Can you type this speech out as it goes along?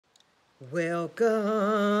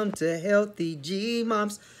Welcome to Healthy G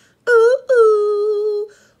Moms. Ooh,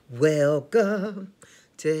 ooh. Welcome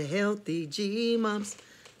to Healthy G Moms.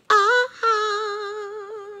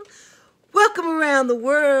 Ah. Welcome around the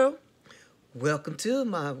world. Welcome to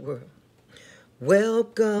my world.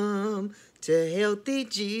 Welcome to Healthy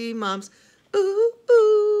G Moms. Ooh,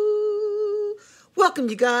 ooh. Welcome,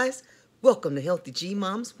 you guys. Welcome to Healthy G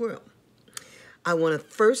Moms world. I want to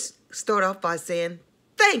first start off by saying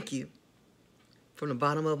thank you from the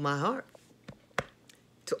bottom of my heart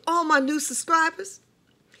to all my new subscribers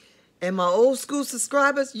and my old school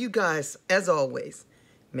subscribers. You guys, as always,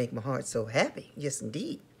 make my heart so happy. Yes,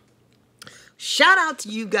 indeed. Shout out to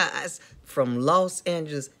you guys from Los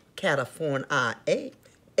Angeles, California,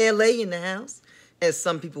 LA in the house, as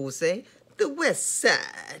some people would say, the west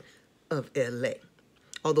side of LA.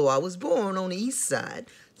 Although I was born on the east side,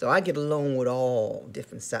 so I get along with all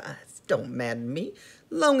different sides. Don't matter to me,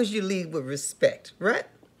 long as you lead with respect, right?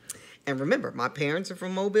 And remember, my parents are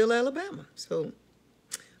from Mobile, Alabama. So,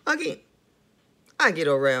 again, I get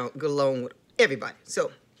along with everybody.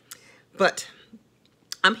 So, but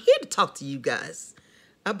I'm here to talk to you guys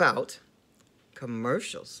about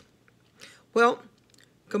commercials. Well,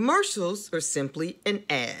 commercials are simply an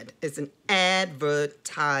ad. It's an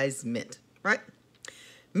advertisement, right?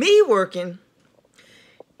 Me working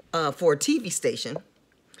for a TV station,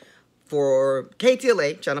 for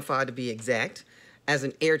KTLA, Channel 5 to be exact, as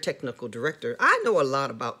an air technical director, I know a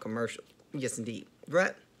lot about commercials. Yes, indeed,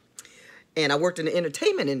 right? And I worked in the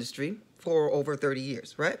entertainment industry for over 30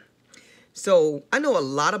 years, right? So I know a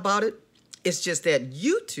lot about it. It's just that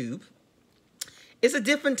YouTube is a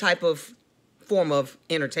different type of form of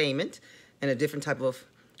entertainment and a different type of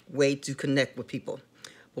way to connect with people.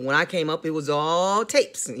 But when I came up, it was all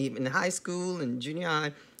tapes. And even in high school and junior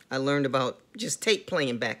high, I learned about just tape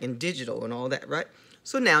playing back and digital and all that, right?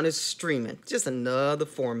 So now it's streaming, just another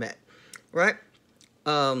format, right?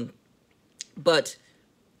 But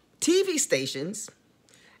TV stations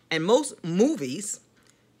and most movies,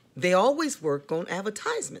 they always work on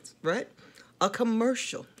advertisements, right? A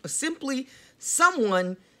commercial, or simply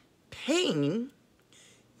someone paying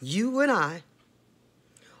you and I,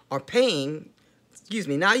 or paying,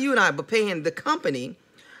 not you and I, but paying the company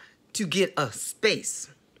to get a space,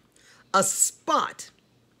 a spot,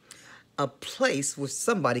 a place where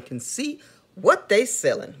somebody can see what they're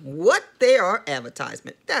selling, what they are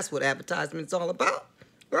advertisement. That's what advertisement's all about,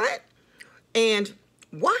 right? And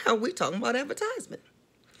why are we talking about advertisement?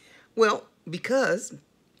 Well, because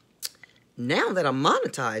now that I'm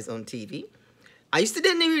monetized on TV, I used to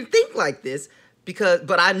didn't even think like this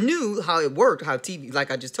but I knew how it worked, how TV,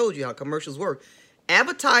 like I just told you, how commercials work.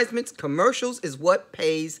 Advertisements, commercials is what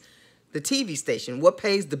pays the TV station, what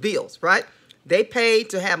pays the bills, right? They pay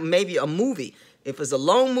to have maybe a movie. If it's a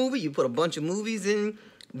long movie, you put a bunch of movies in,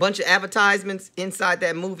 a bunch of advertisements inside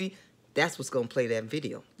that movie. That's what's going to play that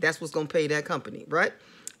video. That's what's going to pay that company, right?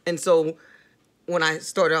 And so when I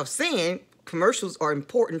started off saying commercials are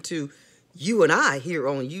important to you and I here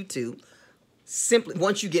on YouTube, simply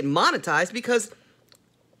once you get monetized, because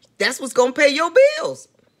that's what's going to pay your bills.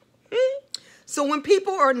 So when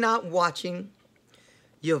people are not watching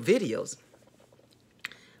your videos,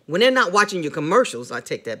 when they're not watching your commercials, I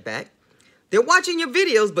take that back. They're watching your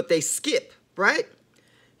videos, but they skip, right?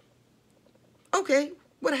 Okay,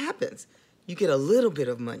 what happens? You get a little bit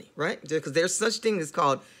of money, right? Because there's such things as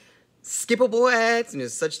called skippable ads, and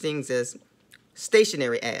there's such things as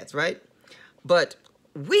stationary ads, right? But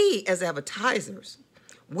we as advertisers,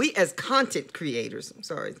 we as content creators,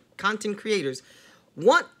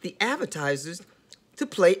 want the advertisers to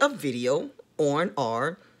play a video on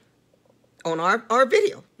our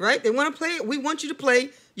video, right? They want to play it. We want you to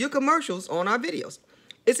play your commercials on our videos.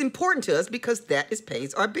 It's important to us because that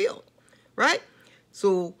pays our bill, right?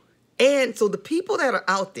 So the people that are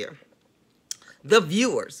out there, the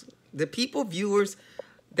viewers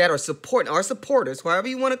that are supporting, our supporters, however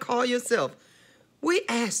you want to call yourself, we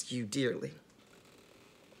ask you dearly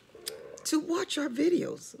to watch our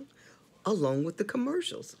videos along with the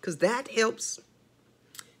commercials, because that helps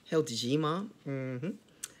Healthy G Mom, and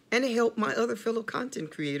it helped my other fellow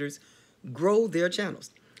content creators grow their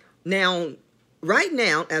channels. Now, right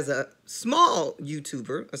now, as a small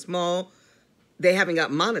YouTuber, they haven't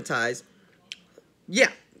got monetized,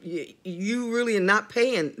 yeah, you really are not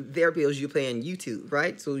paying their bills, you're paying YouTube,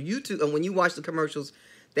 right? So YouTube, and when you watch the commercials,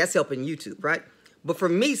 that's helping YouTube, right? But for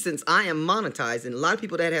me, since I am monetized, and a lot of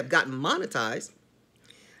people that have gotten monetized,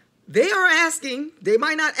 they are asking, they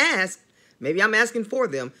might not ask, maybe I'm asking for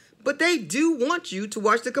them, but they do want you to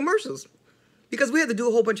watch the commercials. because we have to do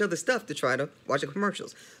a whole bunch of other stuff to try to watch the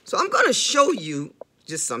commercials. So I'm going to show you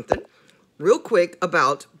just something real quick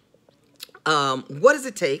about what does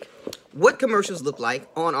it take, what commercials look like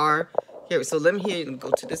on our, here, so let me go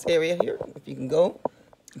to this area here, if you can go,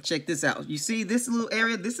 check this out. You see this little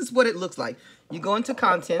area, this is what it looks like. You go into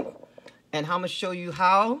content, and I'm going to show you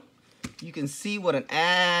how you can see what an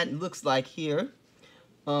ad looks like here.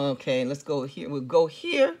 Okay, let's go here, we'll go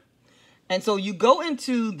here, and so you go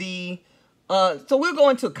into the, so we'll go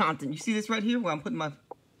into content. You see this right here, where I'm putting my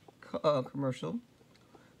commercial.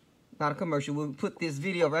 Not a commercial, we'll put this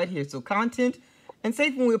video right here. So content, and say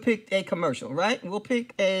when we'll pick a commercial, right? We'll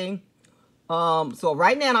pick a, so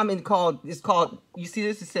right now I'm in it's called, you see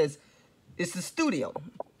this, it says, it's the studio,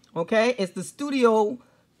 okay? It's the studio,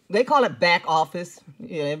 they call it back office.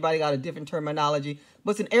 Yeah, everybody got a different terminology,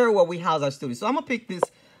 but it's an area where we house our studio. So I'm gonna pick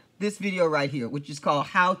this video right here, which is called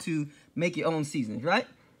How to Make Your Own Seasons, right?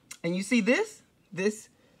 And you see this,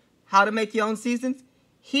 How to Make Your Own Seasons.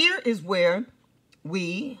 Here is where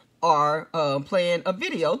we are playing a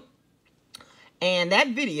video, and that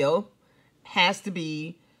video has to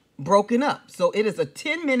be broken up. So it is a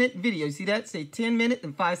 10-minute video. You see that? Say 10 minutes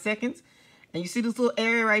and 5 seconds. And you see this little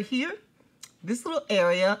area right here? This little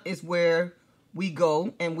area is where we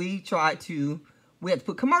go and we have to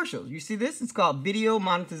put commercials. You see this? It's called video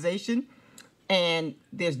monetization, and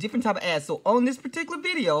there's different type of ads. So on this particular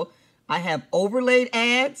video, I have overlaid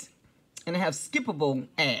ads and I have skippable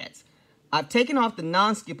ads. I've taken off the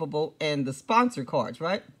non-skippable and the sponsor cards,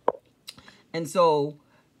 right? And so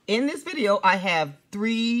in this video, I have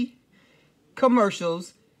 3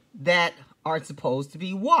 commercials that are supposed to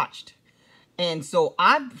be watched. And so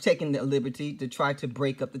I've taken the liberty to try to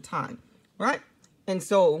break up the time, right? And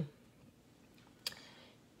so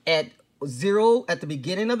at 0, at the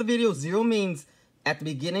beginning of the video, 0 means at the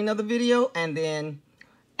beginning of the video, and then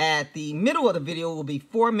at the middle of the video will be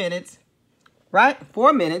 4 minutes, right?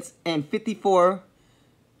 4 minutes and 54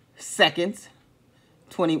 seconds,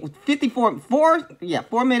 4 minutes,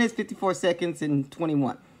 54 seconds and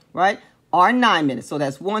 21, right? Or 9 minutes. So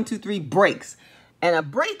that's 1, 2, 3 breaks. And a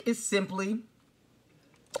break is simply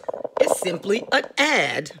an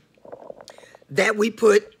ad that we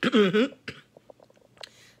put,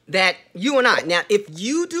 that you and I, now if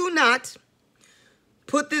you do not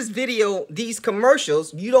put this video, these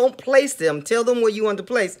commercials, you don't place them, tell them where you want to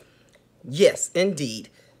place, yes, indeed,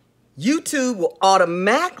 YouTube will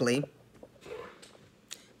automatically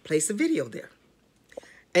place a video there.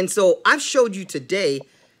 And so I've showed you today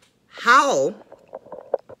how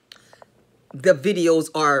the videos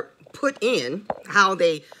are put in, how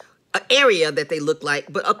they, an area that they look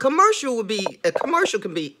like. But a commercial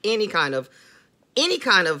can be any kind of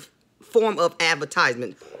form of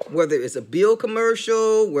advertisement, whether it's a bill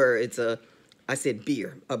commercial, where it's a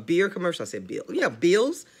beer commercial, I said bill. Yeah,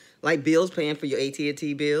 bills, like bills paying for your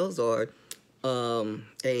AT&T bills, or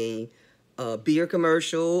a beer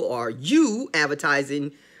commercial, or you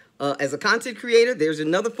advertising as a content creator. There's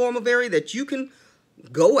another form of area that you can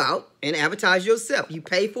go out and advertise yourself. You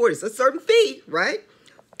pay for it. It's a certain fee, right?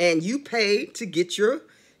 And you pay to get your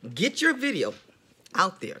video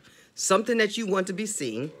out there. Something that you want to be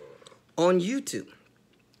seen on YouTube.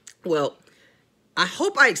 Well, I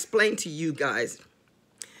hope I explained to you guys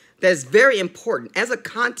that's very important. As a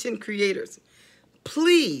content creators,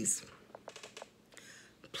 please,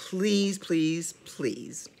 please, please,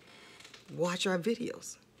 please watch our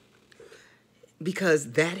videos,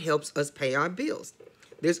 because that helps us pay our bills.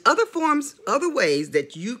 There's other forms, other ways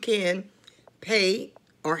that you can pay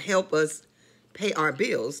or help us pay our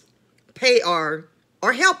bills,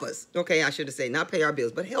 or help us. Okay, I should have said not pay our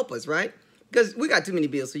bills, but help us, right? Because we got too many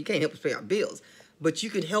bills, so you can't help us pay our bills. But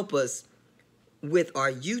you could help us with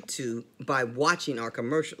our YouTube by watching our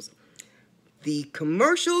commercials. The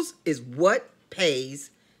commercials is what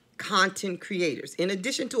pays content creators, in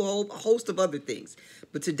addition to a whole host of other things.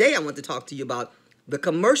 But today I want to talk to you about the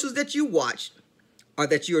commercials that you watch, or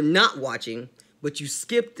that you're not watching, but you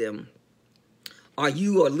skip them, or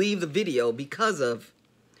leave the video because of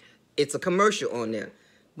it's a commercial on there.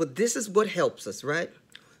 But this is what helps us, right?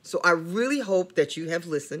 So I really hope that you have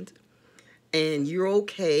listened and you're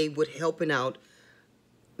okay with helping out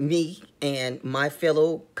me and my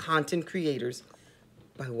fellow content creators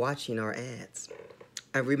by watching our ads.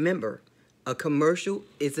 And remember, a commercial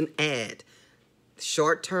is an ad.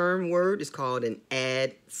 Short-term word is called an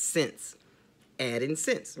AdSense. Ad and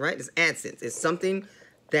sense, right? It's AdSense. It's something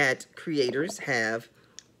that creators have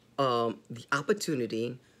the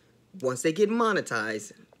opportunity, once they get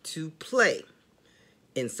monetized, to play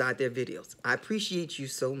inside their videos. I appreciate you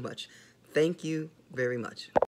so much. Thank you very much.